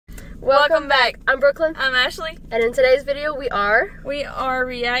Welcome back. I'm Brooklyn. I'm Ashley. And in today's video, we are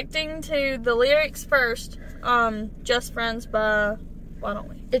reacting to the lyrics first. Just Friends by Why Don't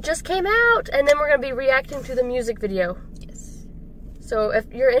We? It just came out, and then we're going to be reacting to the music video. Yes. So if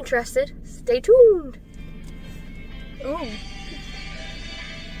you're interested, stay tuned. Ooh.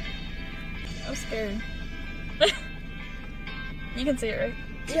 I'm scared. You can see it, right?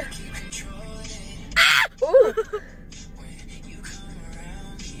 Yeah. Ah! Ooh.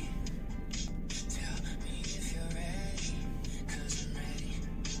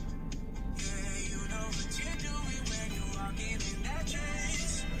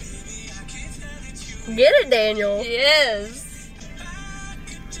 Get it, Daniel. Yes.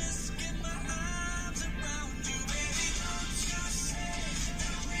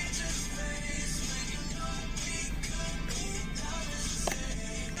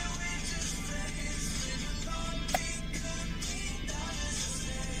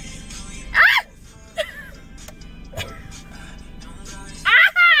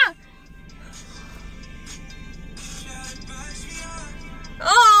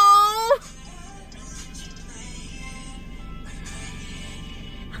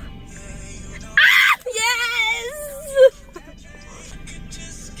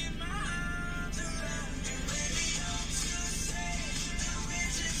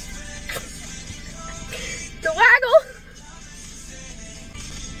 The waggle.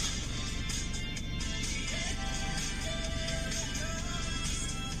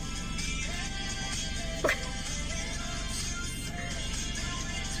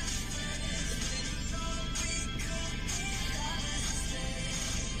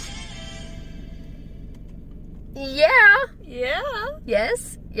 Yeah.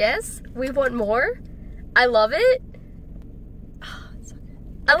 Yes. We want more. I love it. Oh, it's so good.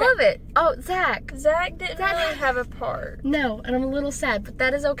 I love it. Oh, Zach Didn't really have a part. No, and I'm a little sad, but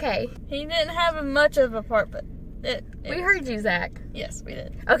that is okay. He didn't have much of a part, but we heard you, Zach. Yes, we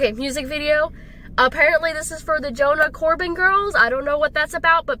did. Okay, music video. Apparently this is for the Jonah Corbin girls. I don't know what that's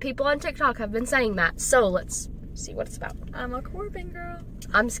about, but people on TikTok have been saying that. So let's see what it's about. I'm a Corbin girl.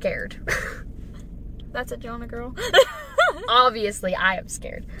 I'm scared. That's a Jonah girl. Obviously, I am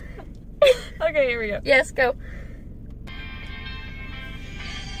scared. Okay, here we go. Yes, go.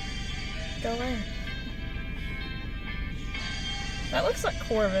 Go in. That looks like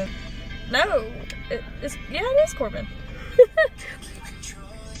Corbin. No, it is Corbin.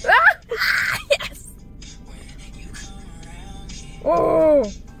 Yes. Oh.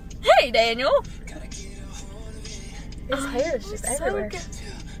 Hey, Daniel. His hair is just everywhere. So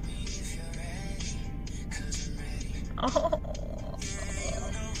oh.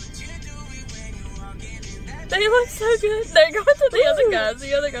 They look so good. They're going to the other guys.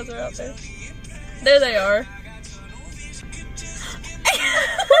 The other guys are out there. There they are.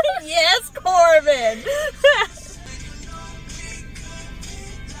 Yes, Corbin.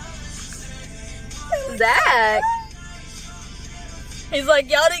 Zach. He's like,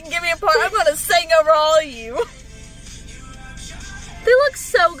 y'all didn't give me a part. I'm going to sing over all of you. They look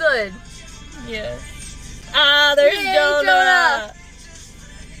so good. Yeah. Ah, there's Yay, Jonah.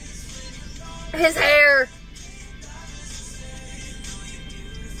 His hair.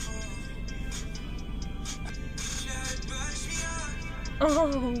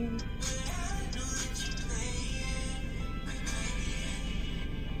 Oh.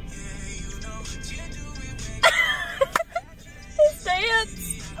 His dance.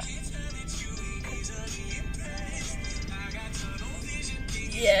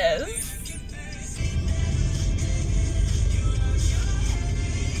 Yes.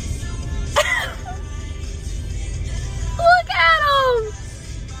 Look at him.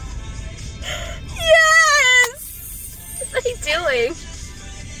 Yes. What are you doing?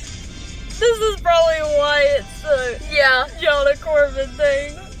 This is probably why it's the Jonah Corbin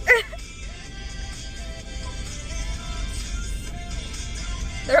thing.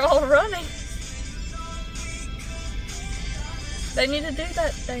 They're all running. They need to do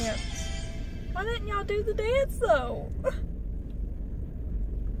that dance. Why didn't y'all do the dance though?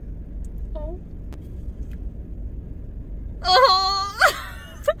 Oh. Oh.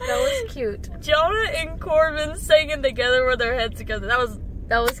 That was cute. Jonah and Corbin singing together with their heads together. That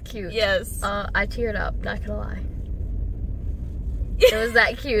was cute. Yes. I teared up, not gonna lie. It was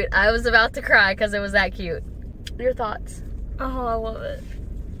that cute. I was about to cry because it was that cute. Your thoughts? Oh, I love it.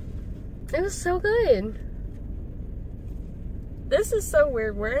 It was so good. This is so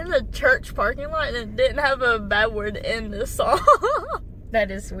weird. We're in a church parking lot and it didn't have a bad word in the song. That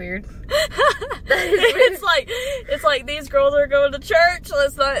is weird. That is weird. It's like these girls are going to church.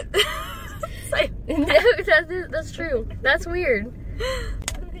 Let's not say That's true. That's weird.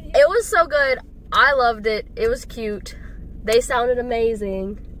 It was so good. I loved it. It was cute. They sounded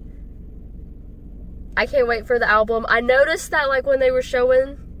amazing. I can't wait for the album. I noticed that, like, when they were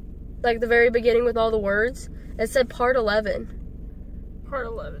showing, like, the very beginning with all the words, it said part 11. Part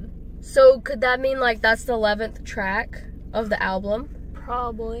 11. So, could that mean, like, that's the 11th track of the album?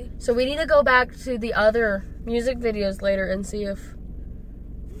 Probably. So, we need to go back to the other music videos later and see if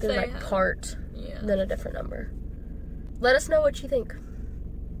they're, like, part, then a different number. Let us know what you think.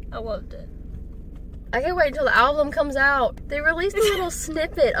 I loved it. I can't wait until the album comes out. They released a little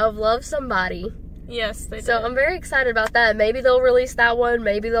snippet of Love Somebody. Yes, they did. So I'm very excited about that. Maybe they'll release that one.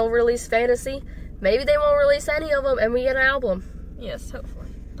 Maybe they'll release Fantasy. Maybe they won't release any of them and we get an album. Yes, hopefully.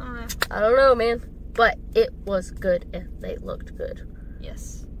 I don't know. I don't know, man. But it was good and they looked good.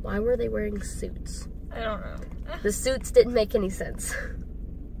 Yes. Why were they wearing suits? I don't know. The suits didn't make any sense.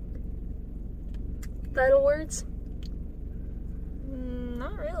 Final words?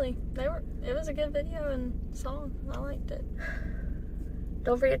 Not really. It was a good video and song. I liked it.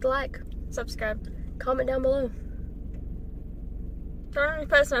 Don't forget to like. Subscribe. Comment down below. Turn on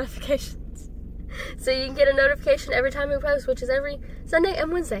post notifications. So you can get a notification every time we post, which is every Sunday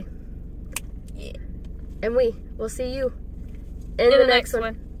and Wednesday. Yeah. And we will see you in the next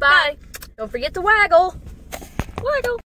one. Bye. Don't forget to waggle. Waggle.